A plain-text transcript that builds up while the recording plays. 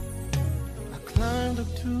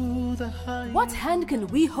look to the heights. What hand can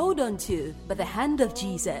we hold on to but the hand of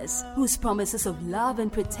Jesus? Whose promises of love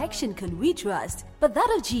and protection can we trust but that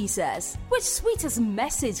of Jesus? Which sweetest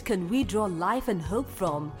message can we draw life and hope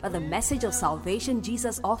from but the message of salvation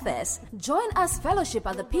Jesus offers? Join us fellowship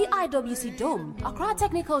at the PIWC Dome, Accra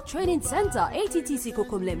Technical Training Center, ATTC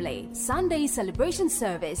Kokomlemle. Sunday celebration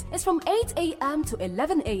service is from 8 a.m. to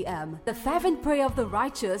 11 a.m. The fervent prayer of the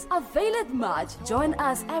righteous availeth much. Join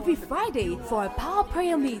us every Friday for a power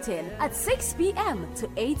prayer meeting at 6 p.m. to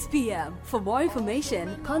 8 p.m. For more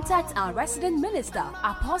information, contact our resident minister,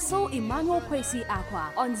 Apostle Emmanuel Kwesi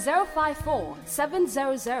Akwa, on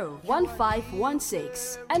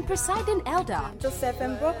 054-700-1516 and presiding elder Joseph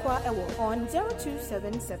Mbrokwa Ewo on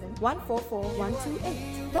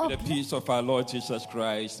 0277-144-128. The peace of our Lord Jesus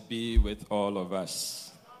Christ be with all of us.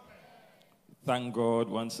 Thank God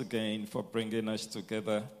once again for bringing us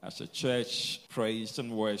together as a church, praise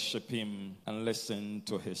and worship Him and listen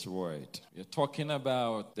to His word. We're talking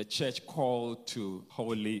about the church called to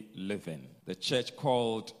holy living. The church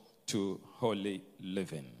called to holy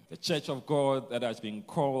living. The church of God that has been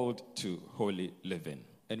called to holy living.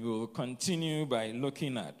 And we will continue by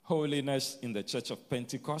looking at holiness in the Church of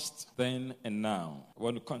Pentecost, then and now. I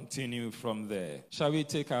want to continue from there. Shall we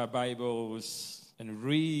take our Bibles and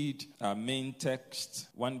read our main text,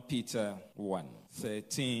 1 Peter 1,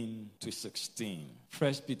 13 to 16.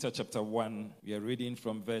 1 Peter chapter 1, we are reading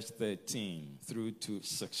from verse 13 through to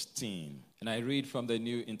 16. And I read from the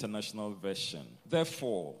New International Version.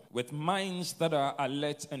 Therefore, with minds that are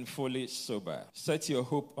alert and fully sober, set your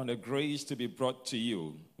hope on the grace to be brought to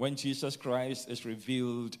you when Jesus Christ is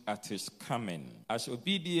revealed at His coming. As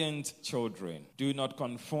obedient children, do not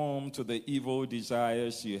conform to the evil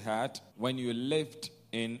desires you had when you lived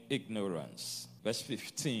in ignorance. Verse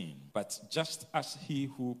 15, but just as He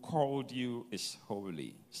who called you is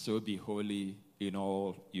holy, so be holy in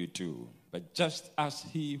all you do. But just as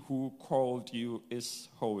He who called you is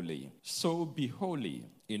holy, so be holy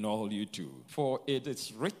in all you do. For it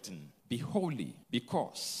is written, be holy,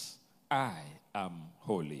 because I am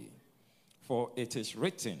holy. For it is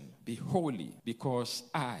written, be holy, because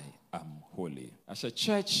I am holy. As a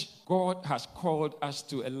church, God has called us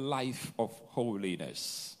to a life of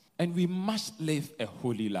holiness. And we must live a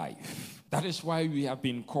holy life. That is why we have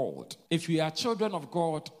been called. If we are children of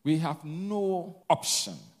God, we have no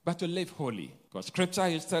option but to live holy. Because Scripture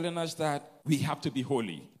is telling us that we have to be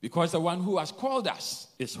holy. Because the one who has called us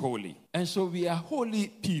is holy. And so we are holy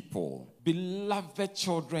people, beloved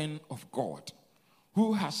children of God,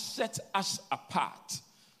 who has set us apart,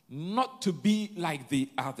 not to be like the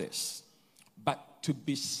others, but to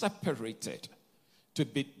be separated, to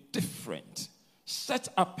be different, set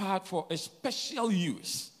apart for a special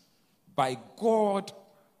use by God,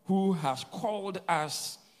 who has called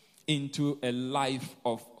us into a life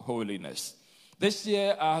of holiness. This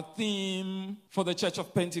year, our theme for the Church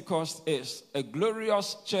of Pentecost is a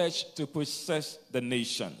glorious church to possess the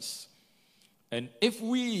nations. And if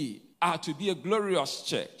we are to be a glorious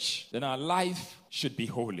church, then our life should be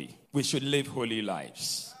holy. We should live holy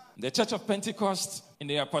lives. The Church of Pentecost, in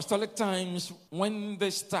the apostolic times, when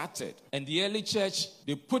they started, and the early church,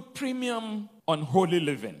 they put premium on holy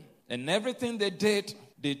living. And everything they did,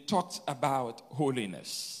 they talked about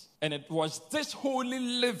holiness. And it was this holy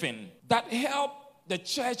living that helped the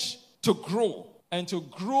church to grow and to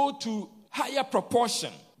grow to higher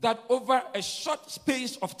proportion, that over a short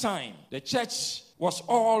space of time, the church was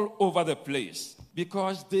all over the place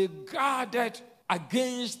because they guarded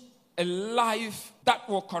against a life that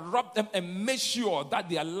will corrupt them and make sure that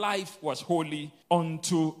their life was holy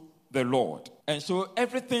unto the Lord. And so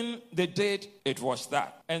everything they did, it was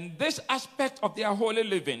that. And this aspect of their holy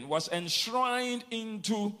living was enshrined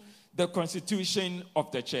into the constitution of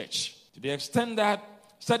the church, to the extent that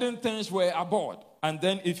certain things were abhorred. And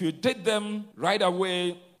then if you did them right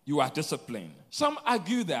away, you are disciplined. Some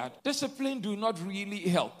argue that discipline do not really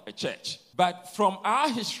help a church. But from our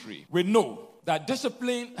history, we know that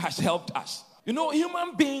discipline has helped us. You know,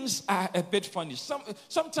 human beings are a bit funny.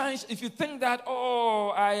 Sometimes if you think that,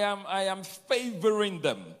 I am favoring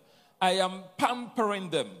them, I am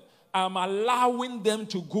pampering them, I'm allowing them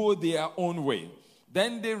to go their own way,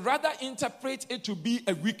 then they rather interpret it to be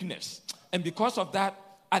a weakness. And because of that,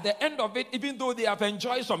 at the end of it, even though they have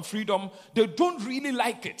enjoyed some freedom, they don't really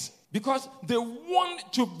like it. Because they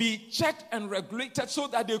want to be checked and regulated so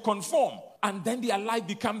that they conform. And then their life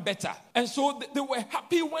become better. And so they were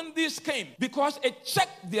happy when this came. Because it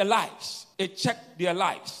checked their lives. It checked their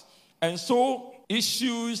lives. And so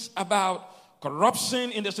issues about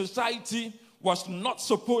corruption in the society was not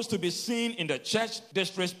supposed to be seen in the church.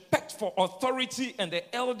 Disrespect for authority and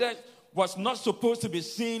the elders was not supposed to be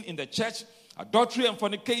seen in the church. Adultery and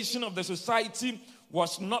fornication of the society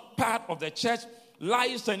was not part of the church.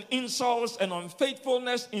 Lies and insults and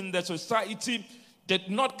unfaithfulness in the society did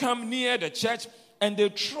not come near the church. And they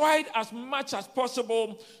tried as much as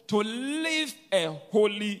possible to live a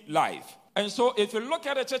holy life. And so if you look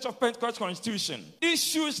at the Church of Pentecost Constitution,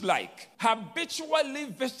 issues like habitually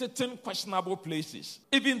visiting questionable places,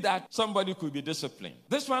 even that somebody could be disciplined.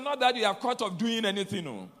 This one, not that you are caught of doing anything,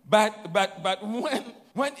 no. But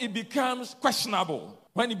when it becomes questionable,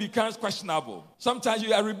 sometimes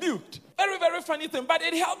you are rebuked. Very, very funny thing, but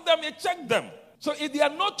it helped them, it checked them. So if they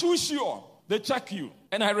are not too sure, they check you.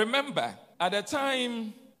 And I remember at the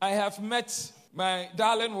time I have met my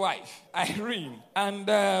darling wife, Irene,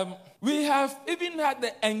 and we have even had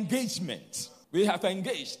the engagement. We have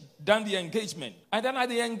done the engagement. And then at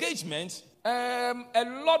the engagement, a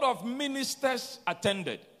lot of ministers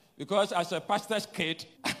attended. Because as a pastor's kid,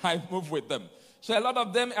 I moved with them. So a lot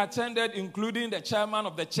of them attended, including the chairman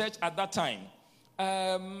of the church at that time.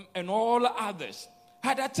 And all others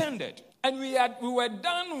had attended. And we were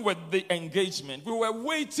done with the engagement. We were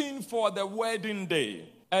waiting for the wedding day.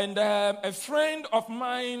 And a friend of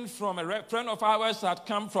mine a friend of ours had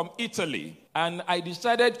come from Italy. And I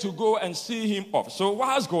decided to go and see him off. So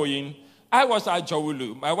while I was going, I was at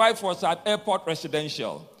Jawulu. My wife was at Airport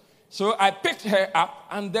Residential. So I picked her up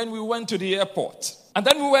and then we went to the airport. And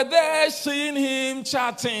then we were there seeing him,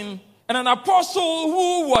 chatting. And an apostle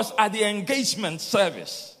who was at the engagement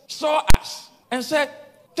service saw us and said,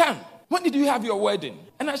 "Dan, when did you have your wedding?"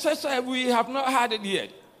 And I said, "Sir, we have not had it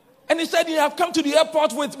yet." And he said, "You have come to the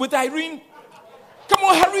airport with Irene? Come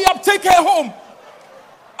on, hurry up, take her home."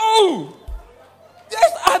 Oh,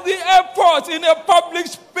 yes, at the airport, in a public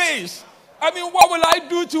space. I mean, what will I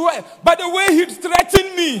do to her? By the way, he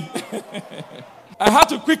threatened me. I had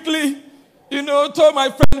to quickly, told my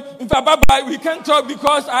friend, in fact, bye-bye, we can't talk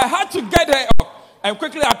because I had to get her off. And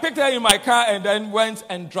quickly, I picked her in my car and then went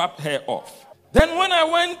and dropped her off. Then when I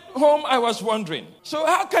went home, I was wondering, so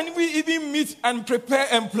how can we even meet and prepare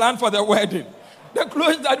and plan for the wedding? The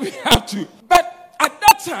clothes that we have to. But at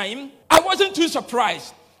that time, I wasn't too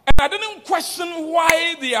surprised. And I didn't question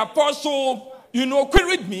why the apostle,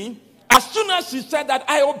 queried me. As soon as he said that,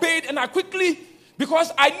 I obeyed and I quickly,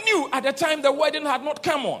 because I knew at the time the wedding had not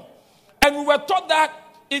come on. And we were taught that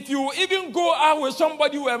if you even go out with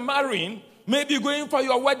somebody you are marrying, maybe going for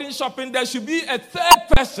your wedding shopping, there should be a third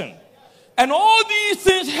person. And all these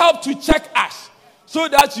things help to check us so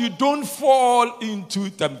that you don't fall into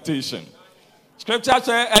temptation. Scripture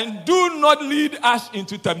says, "And do not lead us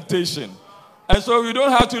into temptation." And so we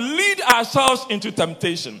don't have to lead ourselves into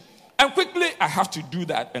temptation. And quickly, I have to do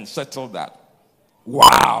that and settle that.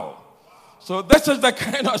 Wow. So this is the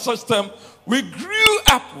kind of system we grew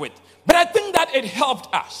up with. But I think that it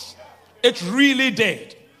helped us. It really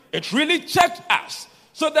did. It really checked us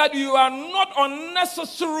so that you are not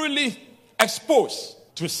unnecessarily exposed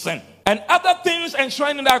to sin. And other things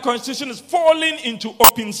enshrined in our constitution is falling into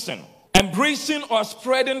open sin, embracing or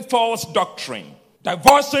spreading false doctrine,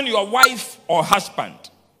 divorcing your wife or husband,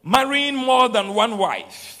 marrying more than one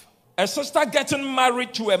wife, a sister getting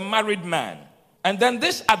married to a married man, and then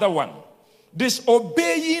this other one,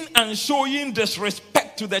 disobeying and showing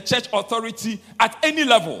disrespect to the church authority at any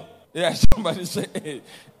level. Yeah, somebody say, hey,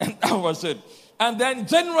 and that was it. And then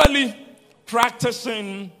generally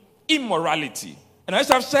practicing immorality. And as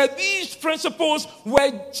I've said, these principles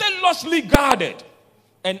were jealously guarded.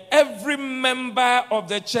 And every member of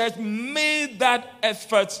the church made that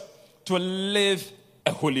effort to live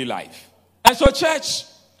a holy life. And so, church,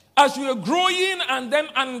 as we are growing and then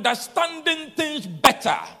understanding things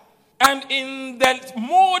better, and in the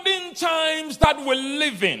modern times that we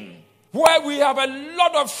live in, where we have a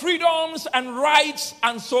lot of freedoms and rights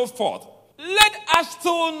and so forth, let us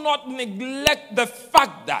still not neglect the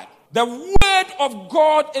fact that the word of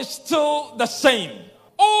God is still the same.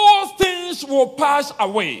 All things will pass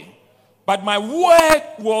away, but my word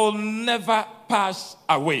will never pass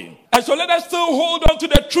away. And so let us still hold on to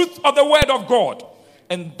the truth of the word of God,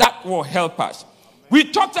 and that will help us. We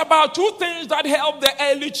talked about two things that helped the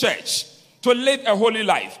early church to live a holy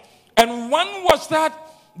life. And one was that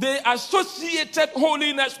they associated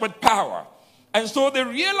holiness with power. And so they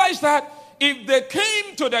realized that if they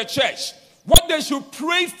came to the church, what they should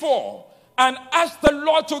pray for and ask the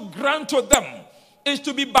Lord to grant to them is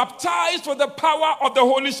to be baptized with the power of the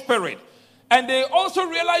Holy Spirit. And they also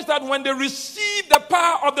realized that when they receive the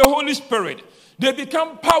power of the Holy Spirit, they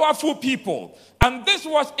become powerful people. And this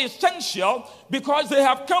was essential because they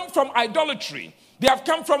have come from idolatry. They have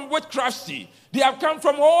come from witchcrafty. They have come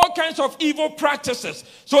from all kinds of evil practices.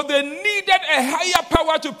 So they needed a higher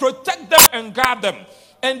power to protect them and guard them.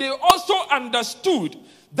 And they also understood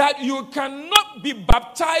that you cannot be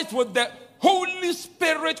baptized with the Holy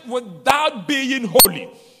Spirit without being holy.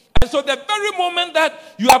 And so the very moment that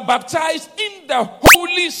you are baptized in the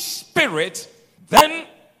Holy Spirit, then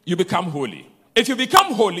you become holy. If you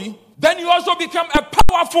become holy, then you also become a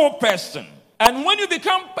powerful person. And when you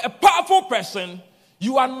become a powerful person,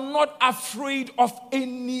 you are not afraid of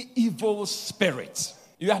any evil spirit.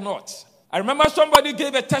 You are not. I remember somebody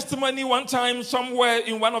gave a testimony one time somewhere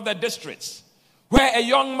in one of the districts where a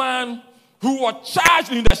young man who was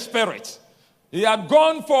charged in the spirit, he had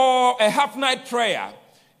gone for a half-night prayer.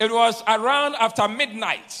 It was around after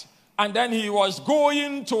midnight, and then he was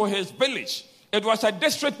going to his village. It was a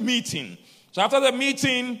district meeting. So after the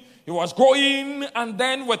meeting, he was going, and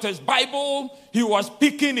then with his Bible, he was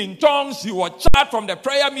speaking in tongues. He was charged from the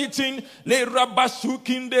prayer meeting. And then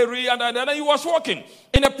he was walking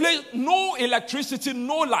in a place, no electricity,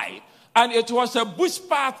 no light. And it was a bush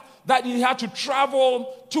path that he had to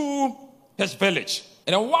travel to his village.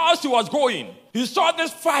 And then whilst he was going, he saw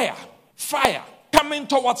this fire coming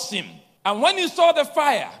towards him. And when he saw the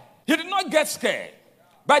fire, he did not get scared,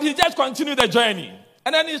 but he just continued the journey.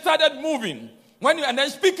 And then he started moving. And then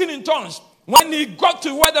speaking in tongues. When he got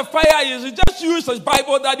to where the fire is, he just used his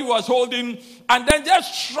Bible that he was holding and then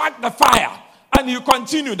just struck the fire. And he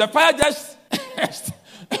continued. The fire just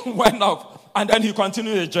went off. And then he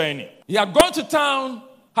continued the journey. He had gone to town,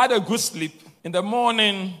 had a good sleep. In the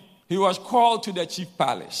morning, he was called to the chief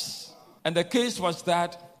palace. And the case was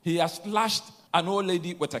that he had slashed an old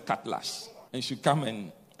lady with a cutlass. And she come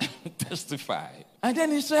and testify. And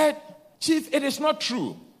then he said, "Chief, it is not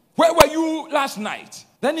true. Where were you last night?"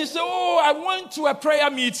 Then he said, "I went to a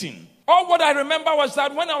prayer meeting. All what I remember was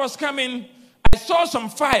that when I was coming, I saw some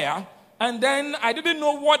fire, and then I didn't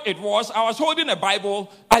know what it was. I was holding a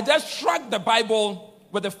Bible. I just struck the Bible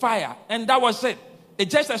with the fire, and that was it. It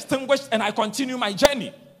just extinguished, and I continued my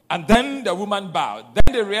journey." And then the woman bowed.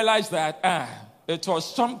 Then they realized that it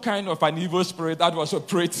was some kind of an evil spirit that was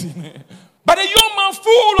operating. But a young man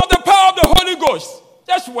full of the power of the Holy Ghost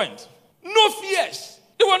just went. No fears.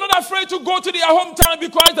 They were not afraid to go to their hometown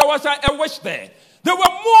because there was a witch there. They were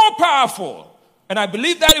more powerful. And I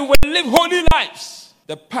believe that if we live holy lives,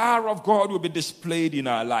 the power of God will be displayed in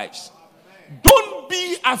our lives. Don't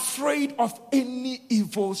be afraid of any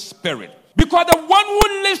evil spirit, because the one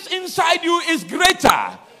who lives inside you is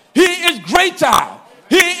greater. He is greater.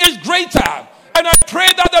 He is greater. And I pray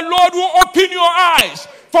that the Lord will open your eyes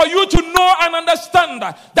for you to know and understand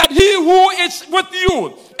that he who is with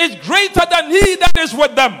you is greater than he that is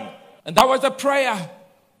with them. And that was the prayer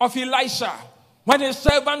of Elisha when his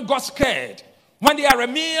servant got scared. When the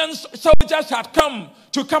Aramean soldiers had come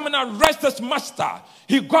and arrest his master,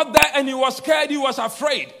 he got there and he was scared, he was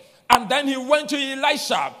afraid. And then he went to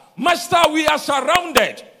Elisha. "Master, we are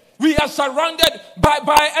surrounded. We are surrounded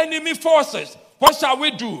by enemy forces. What shall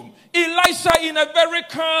we do?" Elisha, in a very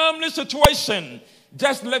calm situation,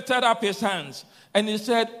 just lifted up his hands and he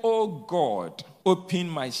said, "Oh God, open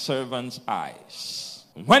my servant's eyes."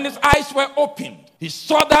 When his eyes were opened, he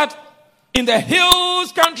saw that in the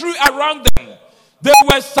hills country around them, they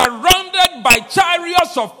were surrounded by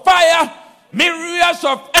chariots of fire, myriads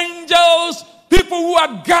of angels, people who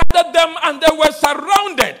had gathered them, and they were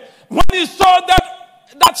surrounded. When he saw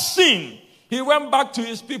that scene, he went back to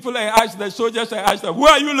his people and asked the soldiers and asked them, "Who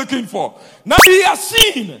are you looking for?" Now he has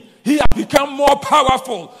seen. He has become more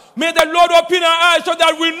powerful. May the Lord open our eyes so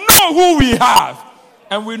that we know who we have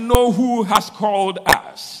and we know who has called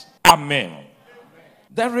us. Amen.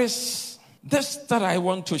 There is this that I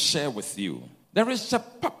want to share with you. There is a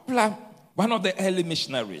popular, one of the early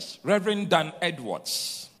missionaries, Reverend Dan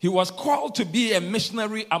Edwards. He was called to be a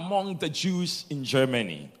missionary among the Jews in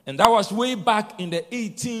Germany. And that was way back in the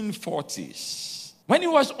 1840s. When he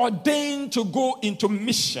was ordained to go into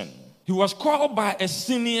mission, he was called by a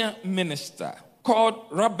senior minister called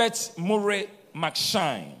Robert Murray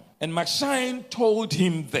McShine. And McShine told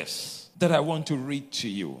him this that I want to read to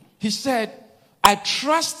you. He said, "I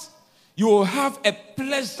trust you will have a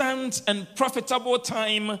pleasant and profitable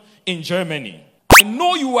time in Germany. I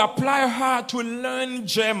know you will apply hard to learn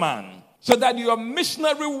German so that your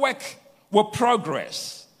missionary work will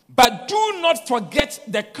progress. But do not forget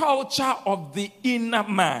the culture of the inner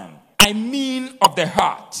man. I mean of the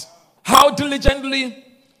heart. How diligently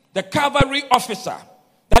the cavalry officer,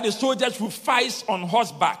 that is soldiers who fight on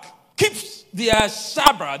horseback, keeps their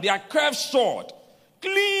sabre, their curved sword,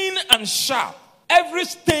 clean and sharp. Every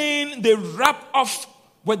stain they wrap off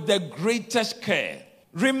with the greatest care.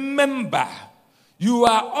 Remember, You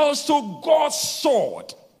are also God's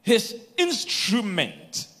sword, his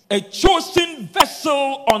instrument, a chosen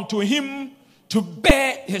vessel unto him to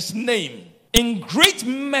bear his name. In great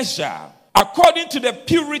measure, according to the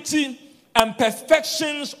purity and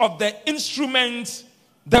perfections of the instrument,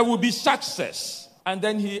 there will be success. And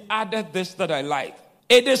then he added this that I like.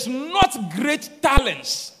 It is not great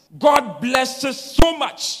talents God blesses so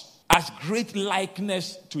much as great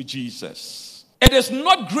likeness to Jesus. It is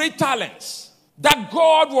not great talents that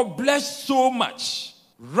God will bless so much.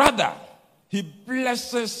 Rather, he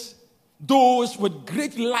blesses those with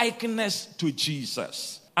great likeness to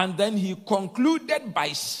Jesus. And then he concluded by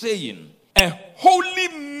saying, a holy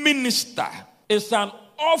minister is an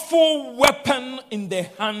awful weapon in the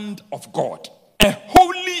hand of God. A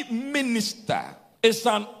holy minister is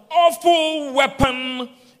an awful weapon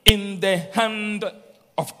in the hand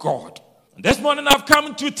of God. This morning I've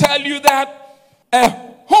come to tell you that a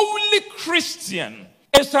holy Christian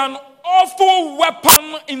is an awful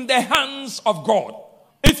weapon in the hands of God.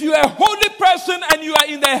 If you are a holy person and you are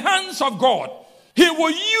in the hands of God, he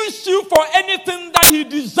will use you for anything that he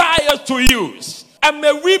desires to use. And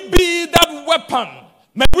may we be that weapon.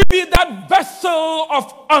 May we be that vessel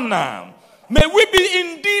of honor. May we be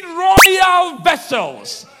indeed royal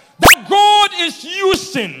vessels that God is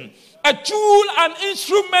using, a tool and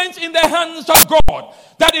instrument in the hands of God.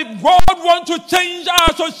 That if God wants to change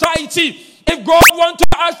our society, if God wants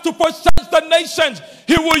us to possess the nations,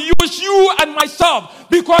 he will use you and myself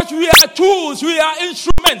because we are tools, we are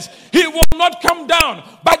instruments. He will not come down,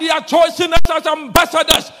 but he has chosen us as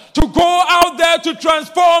ambassadors to go out there to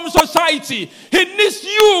transform society. He needs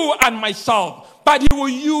you and myself, but he will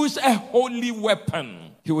use a holy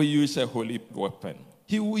weapon. He will use a holy weapon.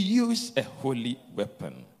 He will use a holy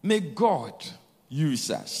weapon. May God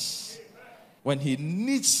use us when he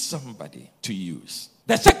needs somebody to use.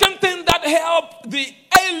 The second thing that helped the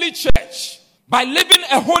early church by living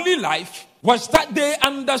a holy life was that they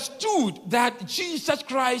understood that Jesus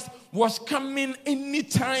Christ was coming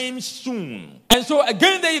anytime soon. And so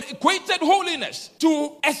again, they equated holiness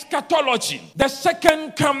to eschatology, the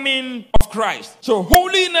second coming of Christ. So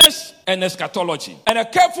holiness and eschatology. And a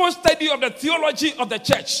careful study of the theology of the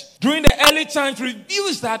church during the early times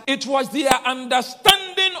reveals that it was their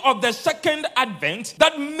understanding of the second advent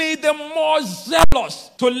that made them more zealous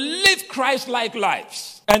to live Christ-like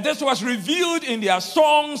lives. And this was revealed in their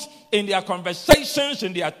songs, in their conversations,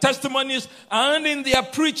 in their testimonies, and in their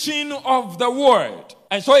preaching of the word.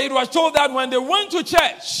 And so it was told that when they went to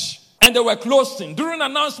church and they were closing, during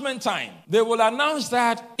announcement time, they will announce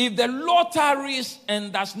that if the Lord tarries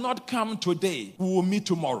and does not come today, we will meet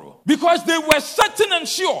tomorrow. Because they were certain and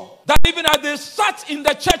sure that even as they sat in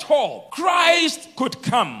the church hall, Christ could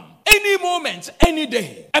come any moment, any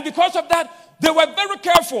day. And because of that, they were very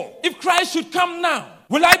careful. If Christ should come now,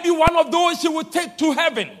 will I be one of those he will take to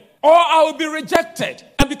heaven? Or I will be rejected?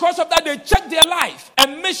 And because of that, they checked their life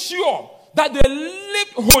and made sure that they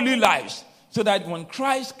lived holy lives, so that when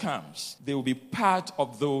Christ comes, they will be part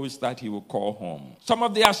of those that he will call home. Some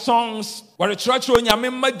of their songs were a church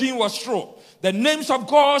was true. The names of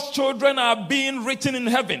God's children are being written in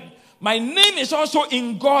heaven. My name is also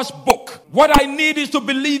in God's book. What I need is to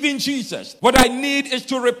believe in Jesus. What I need is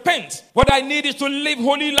to repent. What I need is to live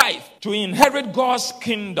holy life, to inherit God's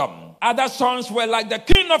kingdom. Other songs were like, the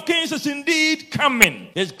King of Kings is indeed coming.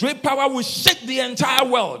 His great power will shake the entire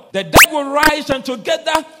world. The dead will rise, and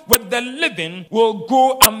together with the living will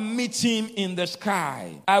go and meet him in the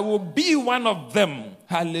sky. I will be one of them.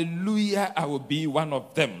 Hallelujah, I will be one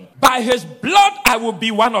of them. By his blood, I will be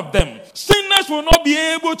one of them. Sinners will not be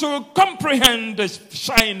able to comprehend this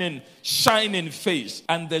shining face.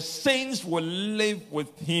 And the saints will live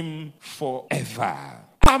with him forever.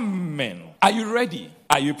 Amen. Are you ready?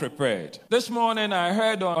 Are you prepared? This morning I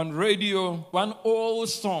heard on radio one old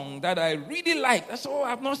song that I really like. That's all.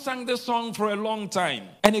 I've not sung this song for a long time.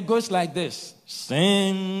 And it goes like this.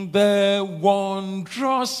 Sing the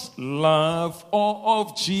wondrous love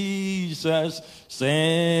of Jesus.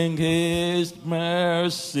 Sing his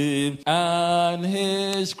mercy and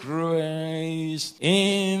his grace.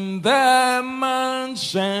 In the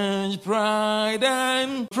mansions bright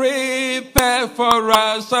and prepare for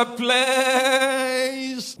us a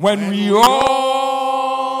place when we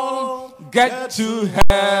all get to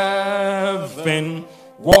heaven.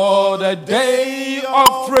 What a day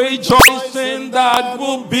of rejoicing that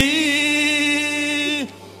will be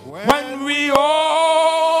when we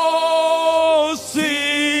all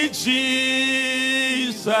see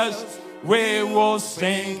Jesus. We will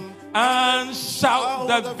sing and shout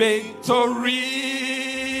the victory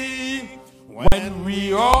when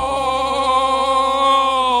we all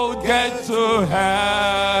get to to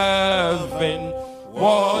heaven.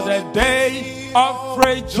 Was a day of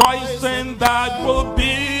rejoicing that will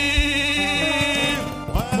be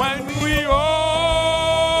when we all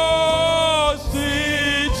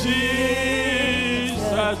see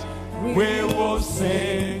Jesus. We will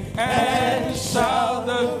sing and shout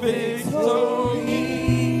the victory.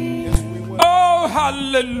 Oh,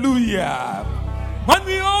 hallelujah. When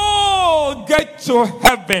we all get to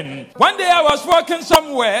heaven. One day I was walking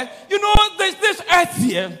somewhere. You know, this earth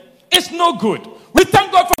here is no good. We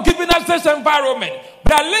thank God for giving us this environment.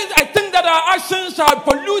 But at least I think that our actions are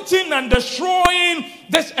polluting and destroying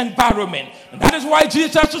this environment. And that is why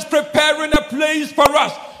Jesus is preparing a place for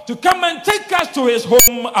us to come and take us to his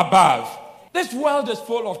home above. This world is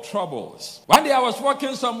full of troubles. One day I was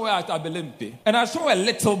walking somewhere at Abelimpi and I saw a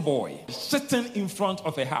little boy sitting in front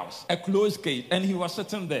of a house, a closed gate, and he was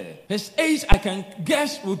sitting there. His age, I can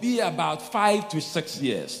guess, would be about 5 to 6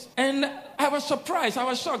 years. And I was surprised. I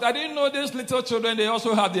was shocked. I didn't know these little children, they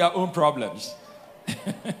also have their own problems.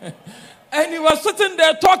 And he was sitting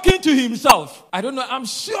there talking to himself. I don't know. I'm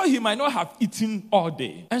sure he might not have eaten all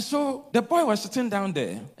day. And so the boy was sitting down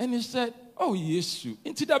there and he said, "Oh, Yesu,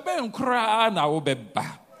 into the ben cry na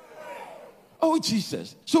obeba." Oh,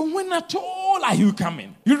 Jesus. So when at all are you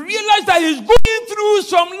coming? You realize that he's going through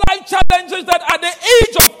some life challenges that at the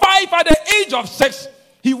age of 5, at the age of 6,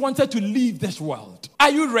 he wanted to leave this world.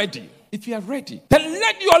 Are you ready? If you are ready, then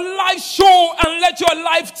let your life show and let your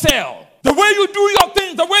life tell. The way you do your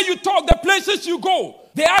things, the way you talk, the places you go,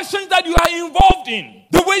 the actions that you are involved in,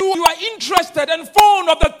 the way you are interested and fond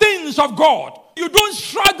of the things of God. You don't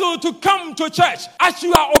struggle to come to church as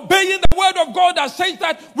you are obeying the word of God that says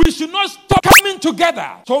that we should not stop coming together.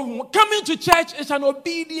 So coming to church is an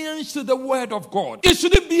obedience to the word of God. It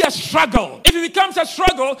shouldn't be a struggle. If it becomes a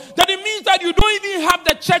struggle, then it means that you don't even have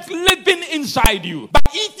the church living inside you. But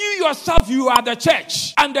if you yourself, you are the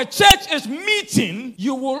church, and the church is meeting,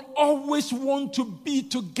 you will always want to be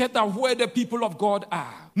together where the people of God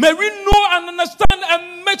are. May we know and understand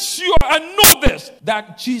and make sure and know this,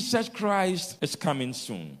 that Jesus Christ is coming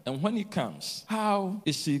soon. And when he comes, how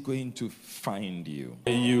is he going to find you?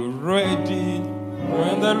 Are you ready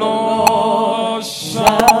when the Lord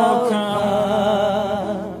shall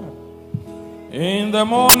come? In the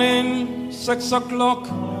morning, 6 o'clock.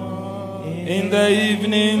 In the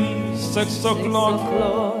evening, 6 o'clock.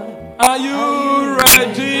 Are you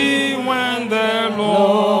ready when the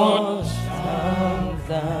Lord shall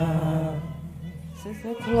come? 6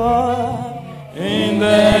 o'clock. In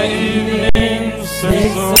the evening,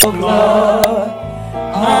 6 o'clock.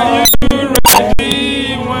 Are you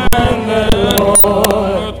ready when the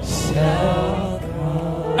Lord shall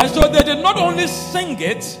come? And so they did not only sing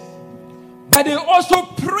it, but they also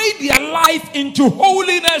prayed their life into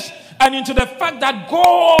holiness and into the fact that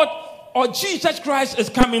God or Jesus Christ is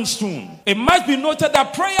coming soon. It must be noted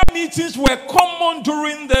that prayer meetings were common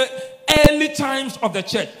during the early times of the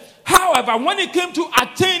church. However, when it came to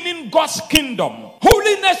attaining God's kingdom,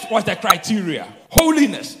 holiness was the criteria.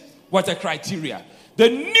 Holiness was the criteria. They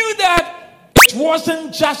knew that it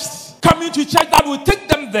wasn't just coming to church that would take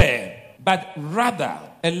them there, but rather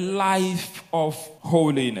a life of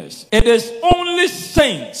holiness. It is only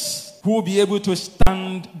saints who will be able to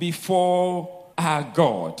stand before our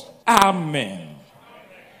God. Amen.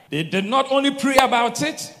 They did not only pray about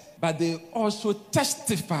it, but they also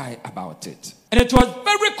testify about it. And it was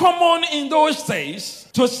very common in those days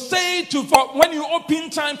to say when you open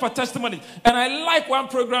time for testimony. And I like one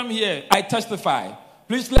program here, I Testify.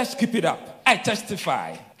 Please, let's keep it up. I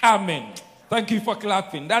Testify. Amen. Thank you for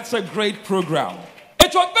clapping. That's a great program.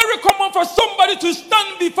 It was very common for somebody to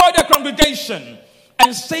stand before the congregation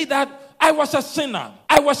and say that I was a sinner.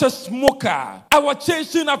 I was a smoker. I was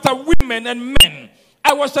chasing after women and men.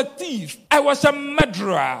 I was a thief. I was a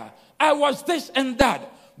murderer. I was this and that.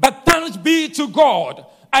 But thanks be to God,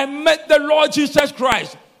 I met the Lord Jesus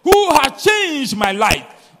Christ, who has changed my life.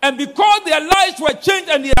 And because their lives were changed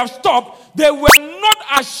and they have stopped, they were not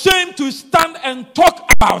ashamed to stand and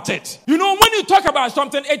talk about it. You know, when you talk about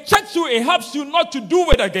something, it checks you, it helps you not to do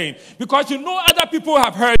it again. Because you know other people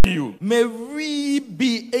have heard you. May we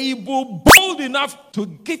be able, bold enough to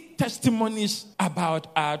give testimonies about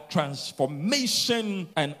our transformation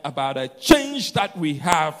and about a change that we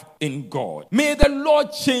have in God. May the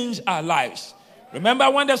Lord change our lives. Remember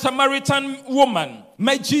when the Samaritan woman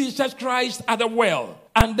met Jesus Christ at the well,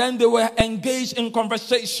 and then they were engaged in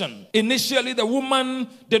conversation. Initially, the woman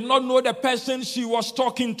did not know the person she was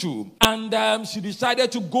talking to, and she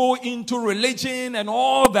decided to go into religion and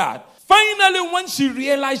all that. Finally, when she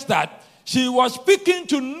realized that she was speaking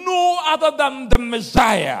to no other than the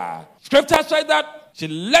Messiah, Scripture said that She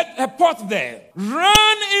left her pot there,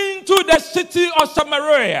 ran into the city of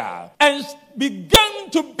Samaria, and began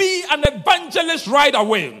to be an evangelist right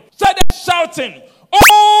away. Started shouting,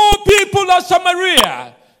 "Oh, people of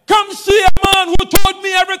Samaria, come see a man who told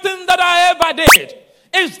me everything that I ever did.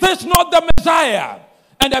 Is this not the Messiah?"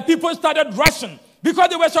 And the people started rushing because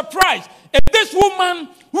they were surprised. If this woman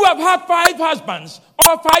who have had 5 husbands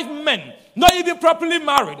or 5 men, not even properly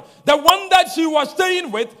married, the one that she was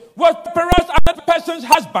staying with was perhaps another person's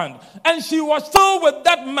husband, and she was still with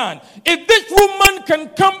that man. If this woman can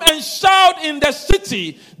come and shout in the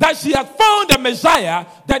city that she has found the Messiah,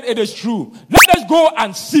 then it is true. Let us go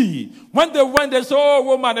and see. When they went, they said, "Oh,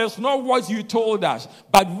 woman, it's not what you told us,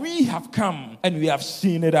 but we have come and we have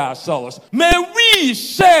seen it ourselves." May we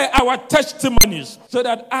share our testimonies so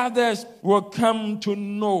that others will come to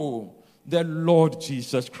know the Lord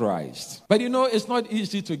Jesus Christ. But it's not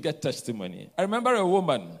easy to get testimony. I remember a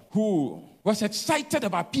woman who was excited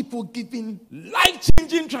about people giving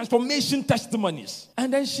life-changing transformation testimonies.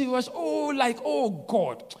 And then she was, oh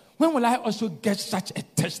God, when will I also get such a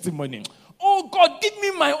testimony? Oh God, give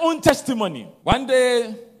me my own testimony. One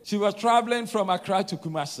day, she was traveling from Accra to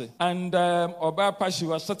Kumasi. And Obapa, she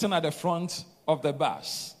was sitting at the front of the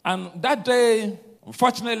bus. And that day,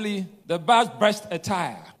 unfortunately, the bus burst a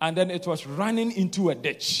tire and then it was running into a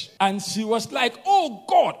ditch. And she was like, "Oh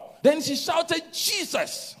God." Then she shouted,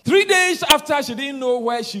 "Jesus." 3 days after, she didn't know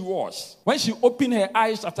where she was. When she opened her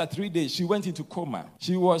eyes after 3 days, she went into coma.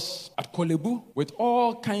 She was at Kolebu with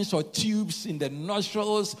all kinds of tubes in the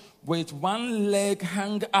nostrils, with one leg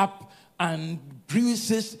hung up and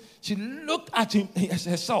bruises. She looked at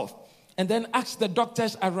herself and then asked the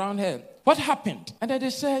doctors around her, "What happened?" And then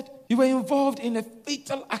they said, "You were involved in a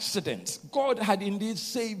fatal accident. God had indeed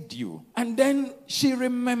saved you." And then she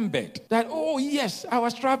remembered that, "Oh yes, I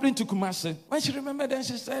was traveling to Kumasi." When she remembered, then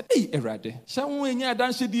she said, "Hey, Erade,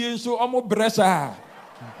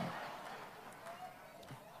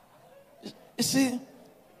 you see,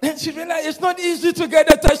 then she realized it's not easy to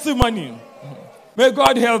get a testimony. May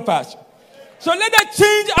God help us. So let us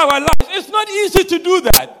change our lives. It's not easy to do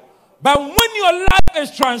that. But when your life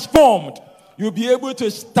is transformed, you'll be able to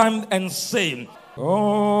stand and say,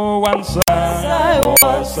 "Oh, once I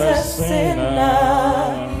was a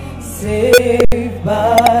sinner, saved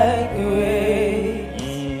by grace.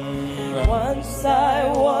 Once I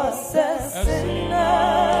was a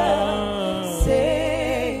sinner,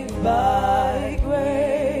 saved by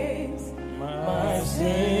grace. My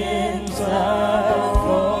sins are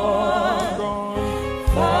gone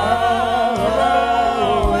far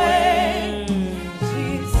away.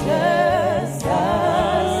 Jesus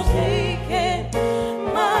has taken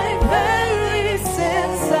my very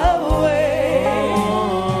sins away.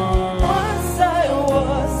 Once I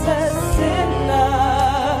was a sinner,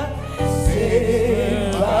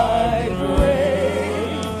 saved by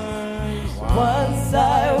grace. Once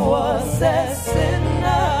I was a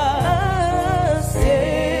sinner,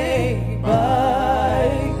 saved by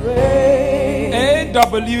grace.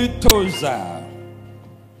 A.W. Tozer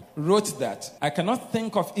wrote that, "I cannot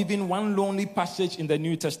think of even one lonely passage in the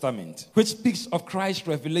New Testament which speaks of Christ's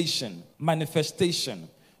revelation, manifestation,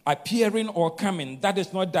 appearing or coming that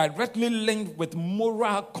is not directly linked with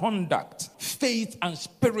moral conduct, faith, and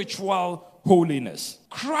spiritual holiness.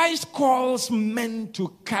 Christ calls men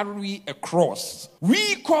to carry a cross.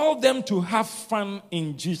 We call them to have fun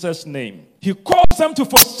in Jesus' name. He calls them to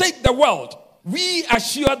forsake the world. We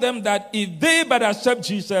assure them that if they but accept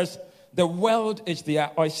Jesus, the world is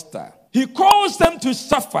their oyster. He calls them to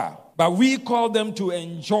suffer, but we call them to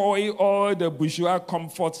enjoy all the bourgeois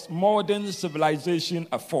comforts modern civilization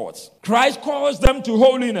affords. Christ calls them to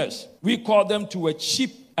holiness. We call them to a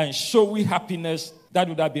cheap and showy happiness that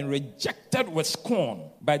would have been rejected with scorn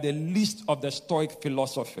by the least of the Stoic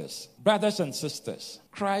philosophers. Brothers and sisters,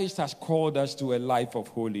 Christ has called us to a life of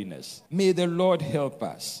holiness. May the Lord help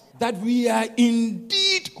us that we are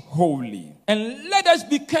indeed holy. And let us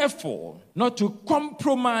be careful not to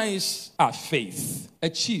compromise our faith. A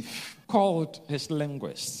chief called his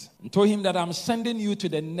linguist and told him that, "I'm sending you to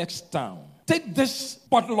the next town. Take this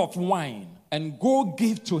bottle of wine and go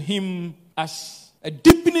give to him as a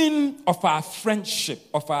deepening of our friendship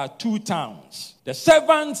of our two towns." The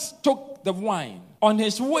servants took the wine. On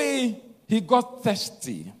his way, he got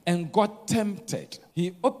thirsty and got tempted.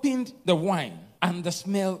 He opened the wine and the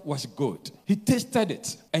smell was good. He tasted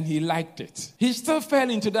it and he liked it. He still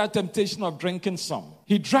fell into that temptation of drinking some.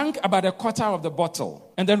 He drank about a quarter of the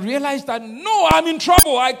bottle and then realized that, "No, I'm in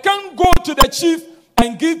trouble. I can't go to the chief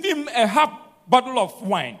and give him a half bottle of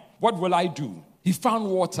wine. What will I do?" He found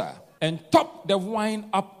water and topped the wine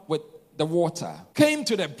up with the water, came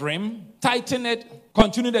to the brim, tightened it,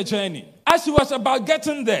 continue the journey. As he was about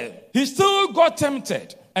getting there, he still got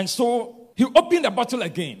tempted. And so he opened the bottle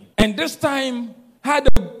again. And this time had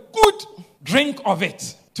a good drink of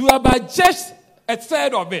it to about just a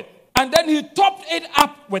third of it. And then he topped it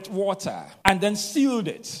up with water and then sealed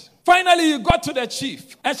it. Finally, he got to the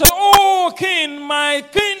chief and said, "Oh, king, my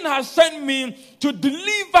king has sent me to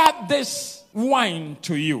deliver this wine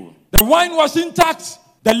to you." The wine was intact.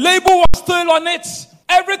 The label was still on it.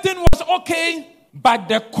 Everything was okay. But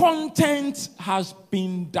the content has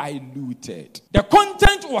been diluted. The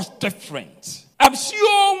content was different. I'm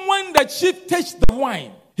sure when the chief tastes the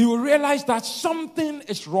wine, he will realize that something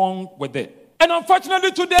is wrong with it. And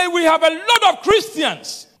unfortunately today we have a lot of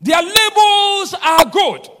Christians. Their labels are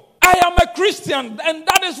good. I am a Christian, and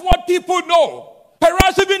that is what people know.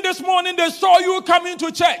 Perhaps even this morning they saw you coming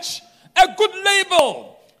to church. A good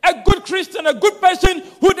label, a good Christian, a good person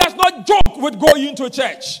who does not joke with going to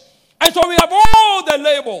church. And so we have all the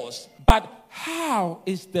labels. But how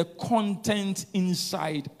is the content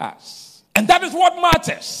inside us? And that is what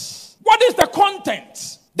matters. What is the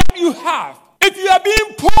content that you have? If you are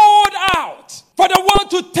being poured out for the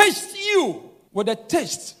world to taste you, will the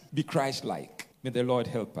taste be Christ-like? May the Lord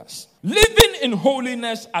help us. Living in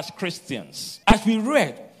holiness as Christians. As we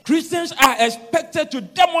read, Christians are expected to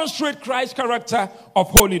demonstrate Christ's character of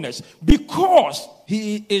holiness because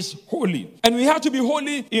he is holy. And we have to be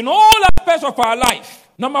holy in all aspects of our life.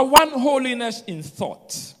 Number one, holiness in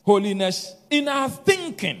thought. Holiness in our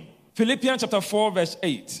thinking. Philippians chapter 4 verse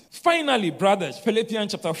 8. Finally, brothers,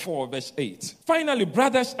 Philippians chapter 4 verse 8. Finally,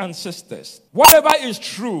 brothers and sisters, whatever is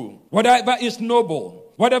true, whatever is noble,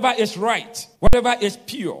 whatever is right, whatever is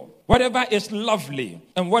pure, whatever is lovely,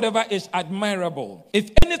 and whatever is admirable, if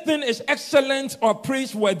anything is excellent or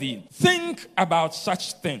praiseworthy, think about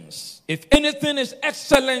such things. If anything is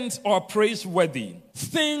excellent or praiseworthy,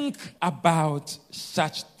 think about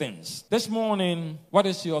such things. This morning, what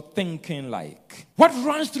is your thinking like? What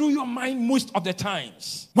runs through your mind most of the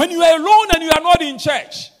times? When you are alone and you are not in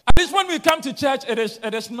church. At least when we come to church, it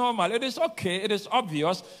is normal. It is okay. It is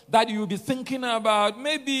obvious that you will be thinking about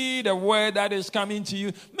maybe the word that is coming to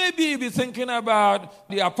you. Maybe you'll be thinking about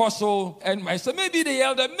the apostle and myself. Maybe the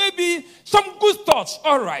elder. Maybe some good thoughts.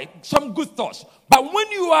 All right, some good thoughts. But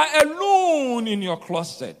when you are alone in your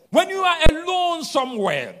closet, when you are alone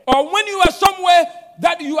somewhere, or when you are somewhere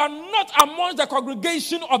that you are not amongst the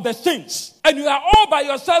congregation of the saints, and you are all by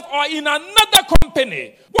yourself or in another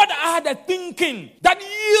company, what are the thinking that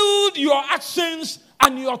yield your actions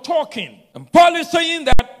and your talking? And Paul is saying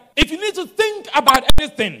that if you need to think about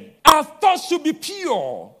anything, our thoughts should be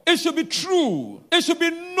pure. It should be true. It should be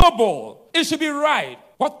noble. It should be right.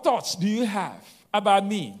 What thoughts do you have about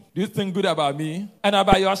me? Do you think good about me? And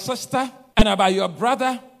about your sister? And about your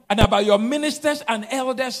brother? And about your ministers and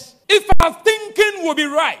elders? If our thinking will be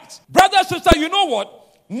right, brother, sister, you know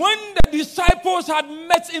what? When the disciples had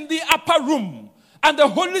met in the upper room and the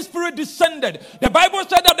Holy Spirit descended, the Bible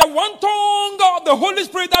said that the one tongue of the Holy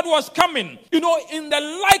Spirit that was coming, in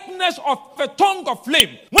the likeness of a tongue of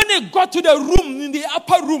flame, when it got to the room, in the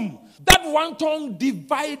upper room, that one tongue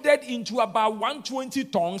divided into about 120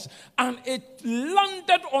 tongues, and it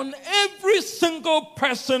landed on every single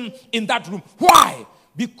person in that room. Why?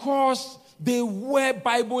 Because they were,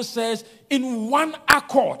 Bible says, in one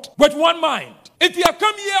accord, with one mind. If you have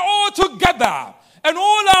come here all together, and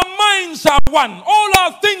all our minds are one, all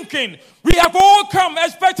our thinking, we have all come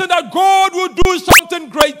expecting that God will do something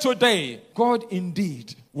great today. God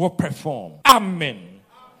indeed will perform. Amen.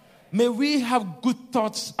 May we have good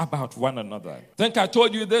thoughts about one another. I think I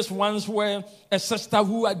told you this once, where a sister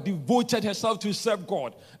who had devoted herself to serve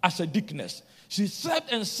God as a deaconess. She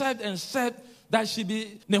served and served and served that she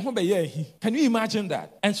be. Can you imagine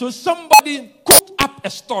that? And so somebody cooked up a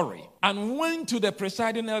story and went to the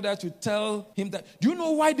presiding elder to tell him that, do you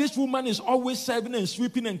know why this woman is always serving and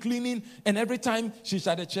sweeping and cleaning and every time she's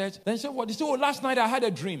at the church? Then he said, what? He said, last night I had a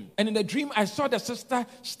dream. And in the dream, I saw the sister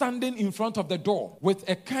standing in front of the door with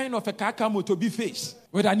a kind of a kakamotobi face,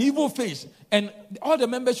 with an evil face. And all the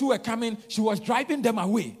members who were coming, she was driving them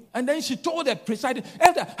away. And then she told the presiding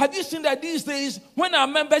elder, have you seen that these days, when our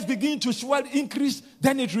members begin to swell, increase,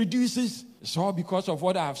 then it reduces? It's all because of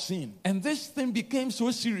what I have seen. And this thing became so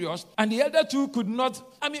serious, and the elder too could not.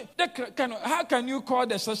 How can you call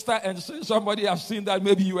the sister and say somebody has seen that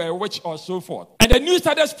maybe you are a witch or so forth? And the news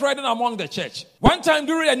started spreading among the church. One time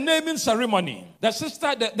during a naming ceremony, the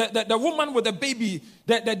sister, the woman with the baby,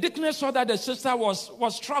 the deaconess saw that the sister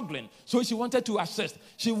was struggling, so she wanted to assist.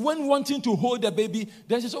 She went wanting to hold the baby.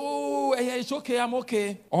 Then she said, "Oh, yeah, it's okay, I'm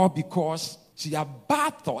okay." All because she had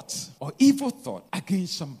bad thoughts or evil thought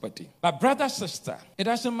against somebody. But brother, sister, it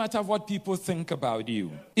doesn't matter what people think about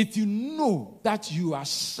you. If you know that you are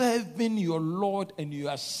serving your Lord and you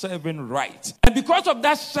are serving right, and because of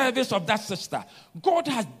that service of that sister, God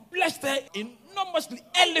has blessed her enormously,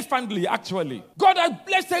 elephantly actually. God has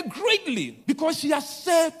blessed her greatly because she has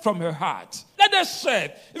served from her heart. Let us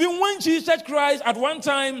serve. Even when Jesus Christ at one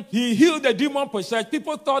time, he healed the demon possessed,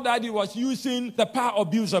 people thought that he was using the power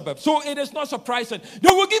of Beelzebub. So it is not surprising. They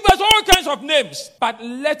will give us all kinds of names. But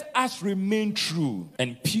let us remain true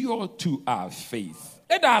and pure to our faith.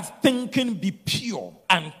 Let our thinking be pure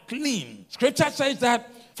and clean. Scripture says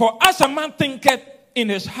that, for as a man thinketh in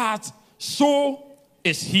his heart, so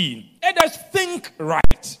is he. Let us think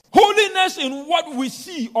right. Holiness in what we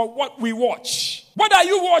see or what we watch. What are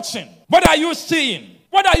you watching? What are you seeing?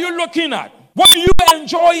 What are you looking at? What do you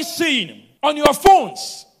enjoy seeing on your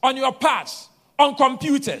phones, on your pads, on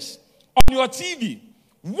computers, on your TV?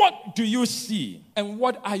 What do you see and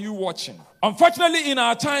what are you watching? Unfortunately, in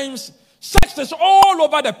our times, sex is all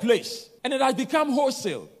over the place and it has become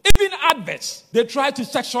wholesale. Even adverts, they try to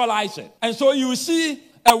sexualize it. And so you see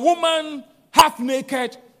a woman half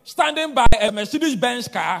naked, standing by a Mercedes-Benz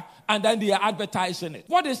car, and then they are advertising it.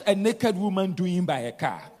 What is a naked woman doing by a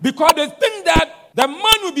car? Because they think that the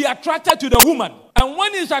man will be attracted to the woman. And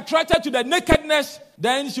when he's attracted to the nakedness,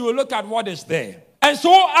 then she will look at what is there. And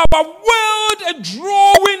so our world is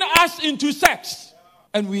drawing us into sex.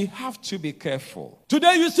 And we have to be careful.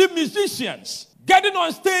 Today you see musicians getting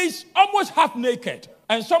on stage almost half naked.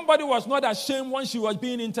 And somebody was not ashamed when she was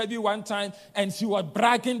being interviewed one time, and she was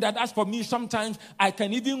bragging that, as for me, sometimes I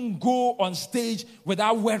can even go on stage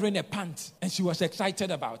without wearing a pant. And she was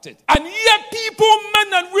excited about it. And yet people,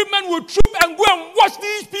 men and women, will troop and go and watch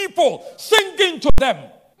these people singing to them.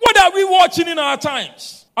 What are we watching in our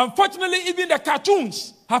times? Unfortunately, even the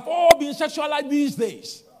cartoons have all been sexualized these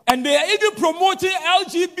days. And they are even promoting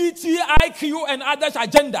LGBTIQ and others'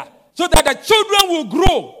 agenda so that the children will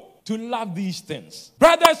grow to love these things.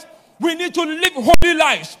 Brothers, we need to live holy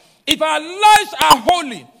lives. If our lives are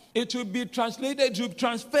holy, it will be translated, to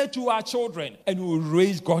transfer to our children, and we will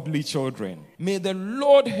raise godly children. May the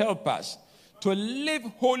Lord help us to live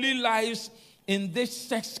holy lives in this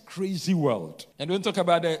sex-crazy world. And don't talk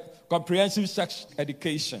about the comprehensive sex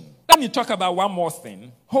education. Let me talk about one more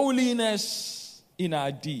thing. Holiness in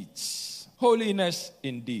our deeds. Holiness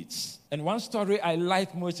in deeds. And one story I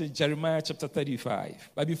like most is Jeremiah chapter 35.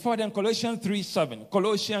 But before then, Colossians 3:7.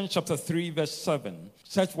 Colossians chapter 3 verse 7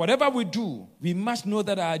 says, whatever we do, we must know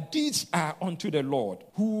that our deeds are unto the Lord,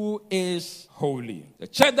 who is holy. The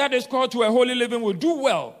church that is called to a holy living will do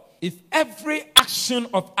well if every action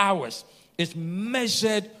of ours is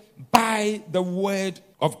measured by the word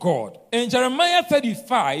of God. In Jeremiah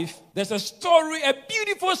 35, there's a story, a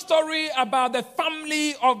beautiful story about the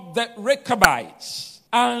family of the Rechabites.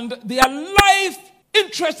 And their life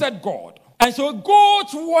interested God. And so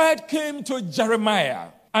God's word came to Jeremiah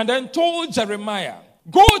and then told Jeremiah,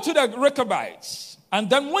 go to the Rechabites. And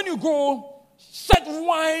then when you go, set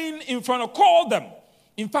wine in front of, call them.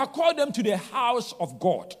 In fact, call them to the house of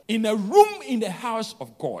God. In a room in the house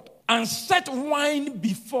of God. And set wine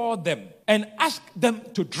before them. And ask them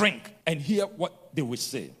to drink and hear what they would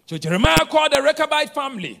say. So Jeremiah called the Rechabite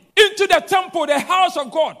family into the temple, the house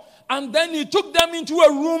of God. And then he took them into a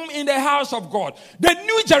room in the house of God. They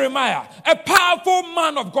knew Jeremiah, a powerful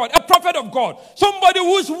man of God, a prophet of God, somebody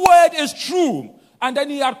whose word is true. And then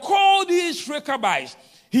he had called these Rechabites.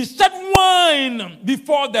 He set wine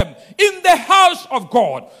before them in the house of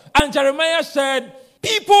God. And Jeremiah said,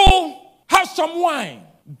 people, have some wine,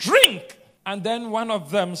 drink. And then one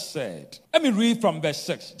of them said, let me read from verse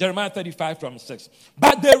 6, Jeremiah 35 from 6.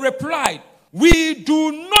 But they replied, we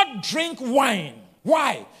do not drink wine.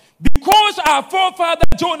 Why? Because our forefather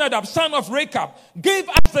Jonadab, son of Rechab, gave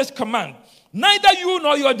us this command. Neither you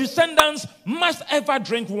nor your descendants must ever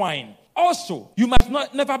drink wine. Also, you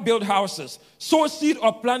must never build houses, sow seed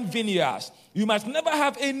or plant vineyards. You must never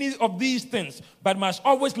have any of these things, but must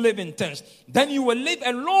always live in tents. Then you will live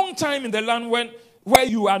a long time in the land where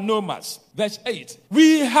you are nomads. Verse 8.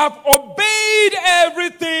 We have obeyed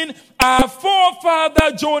everything our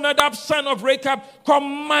forefather Jonadab, son of Rechab,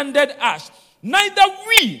 commanded us. Neither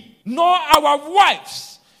we nor our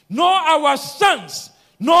wives, nor our sons,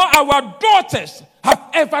 nor our daughters have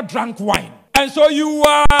ever drank wine. And so you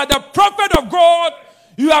are the prophet of God.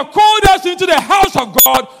 You have called us into the house of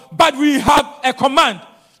God, but we have a command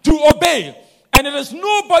to obey. And it is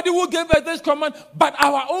nobody who gave us this command but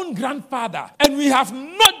our own grandfather. And we have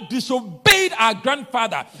not disobeyed our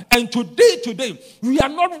grandfather. And today, we are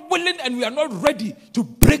not willing and we are not ready to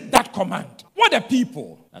break that command. What a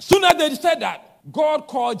people. As soon as they said that, God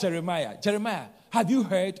called Jeremiah. Jeremiah, have you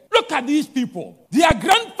heard? Look at these people. Their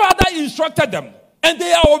grandfather instructed them. And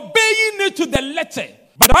they are obeying it to the letter.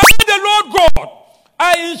 But I am the Lord God.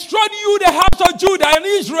 I instruct you, the house of Judah and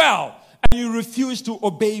Israel. And you refuse to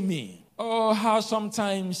obey me. Oh, how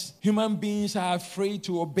sometimes human beings are afraid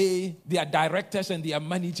to obey their directors and their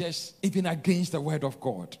managers, even against the word of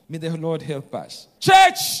God. May the Lord help us.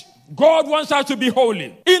 Church, God wants us to be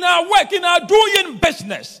holy. In our work, in our doing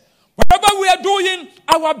business, whatever we are doing,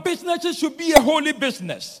 our businesses should be a holy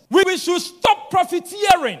business. We should stop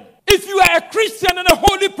profiteering. If you are a Christian and a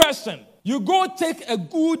holy person, you go take a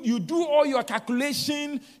good, you do all your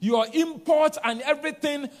calculation, your imports and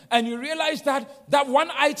everything, and you realize that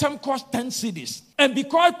one item costs 10 cedis. And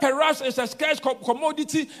because perhaps it's a scarce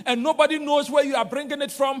commodity and nobody knows where you are bringing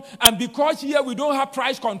it from, and because here we don't have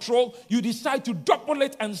price control, you decide to double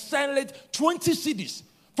it and sell it 20 cedis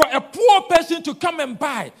for a poor person to come and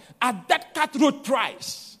buy at that cutthroat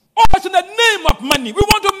price. Oh, it's in the name of money. We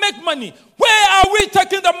want to make money. Where are we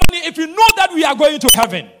taking the money if you know that we are going to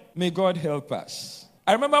heaven? May God help us.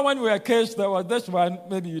 I remember when we were kids, there was this one,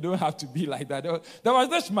 maybe you don't have to be like that. There was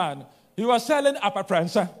this man, he was selling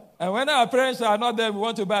apapransa. And when our parents are not there, we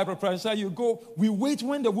want to buy apapransa, you go, we wait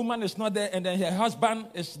when the woman is not there and then her husband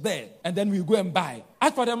is there. And then we go and buy.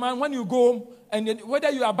 As for the man, when you go, and whether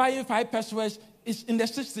you are buying 5 pesos, it's in the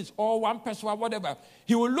 60s or 1 peso or whatever,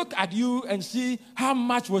 he will look at you and see how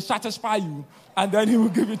much will satisfy you. And then he will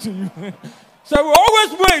give it to you. So we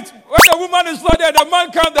always wait. When the woman is not there, the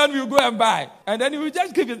man comes, then we go and buy. And then he will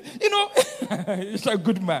just give it. You know, he's a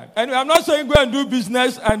good man. And I'm not saying go and do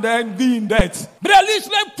business and then be in debt. But at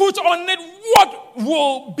least let's put on it what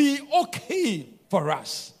will be okay for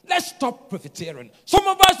us. Let's stop profiteering. Some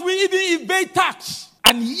of us, we even evade tax.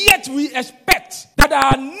 And yet we expect that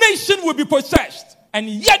our nation will be possessed. And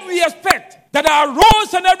yet we expect that our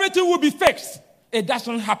roads and everything will be fixed. It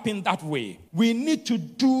doesn't happen that way. We need to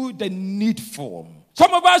do the needful.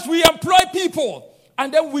 Some of us, we employ people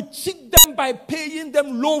and then we cheat them by paying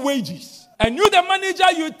them low wages. And you, the manager,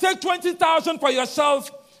 you take 20,000 for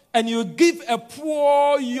yourself and you give a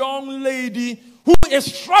poor young lady who is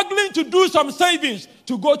struggling to do some savings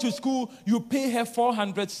to go to school, you pay her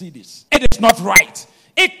 400 cedis. It is not right.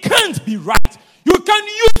 It can't be right. You can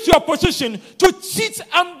use your position to cheat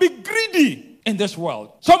and be greedy. In this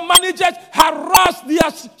world, some managers harass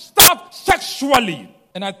their staff sexually.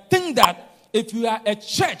 And I think that if you are a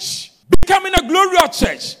church, becoming a glorious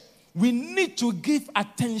church, we need to give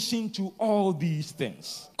attention to all these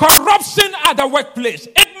things. Corruption at the workplace,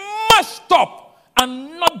 it must stop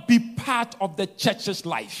and not be part of the church's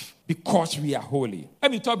life because we are holy.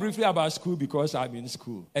 Let me talk briefly about school because I'm in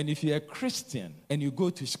school. And if you're a Christian and you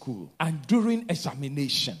go to school and during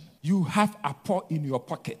examination, you have a paw in your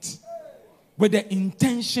pocket with the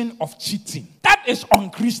intention of cheating. That is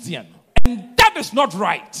unchristian. And that is not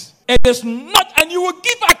right. It is not, and you will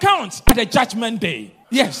give accounts at the judgment day.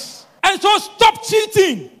 Yes. And so stop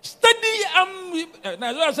cheating. Study,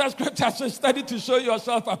 as a scripture says, study to show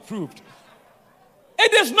yourself approved.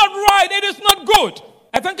 It is not right. It is not good.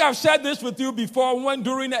 I think I've shared this with you before when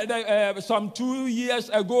during some 2 years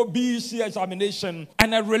ago BEC examination,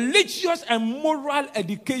 and a religious and moral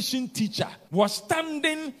education teacher was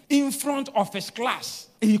standing in front of his class.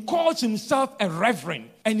 He calls himself a reverend,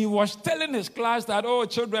 and he was telling his class that, oh,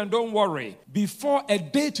 children, don't worry. Before a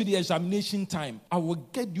day to the examination time, I will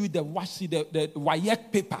get you the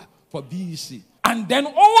WAEC paper for BEC. And then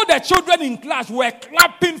all the children in class were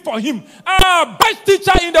clapping for him. Best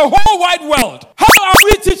teacher in the whole wide world. How are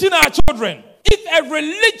we teaching our children? If a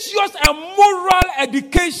religious and moral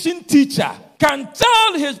education teacher can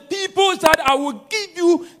tell his people that I will give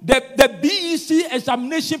you the BEC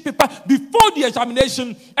examination paper before the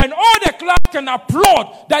examination, and all the class can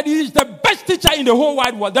applaud that he is the best teacher in the whole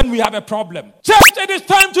wide world, then we have a problem. Church, it is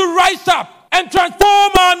time to rise up and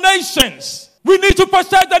transform our nations. We need to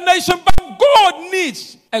possess the nation, but God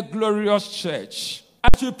needs a glorious church.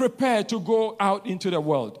 As we prepare to go out into the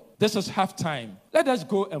world, this is half time. Let us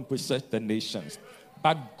go and possess the nations.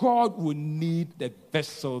 But God will need the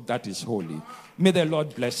vessel that is holy. May the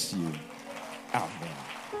Lord bless you. Amen.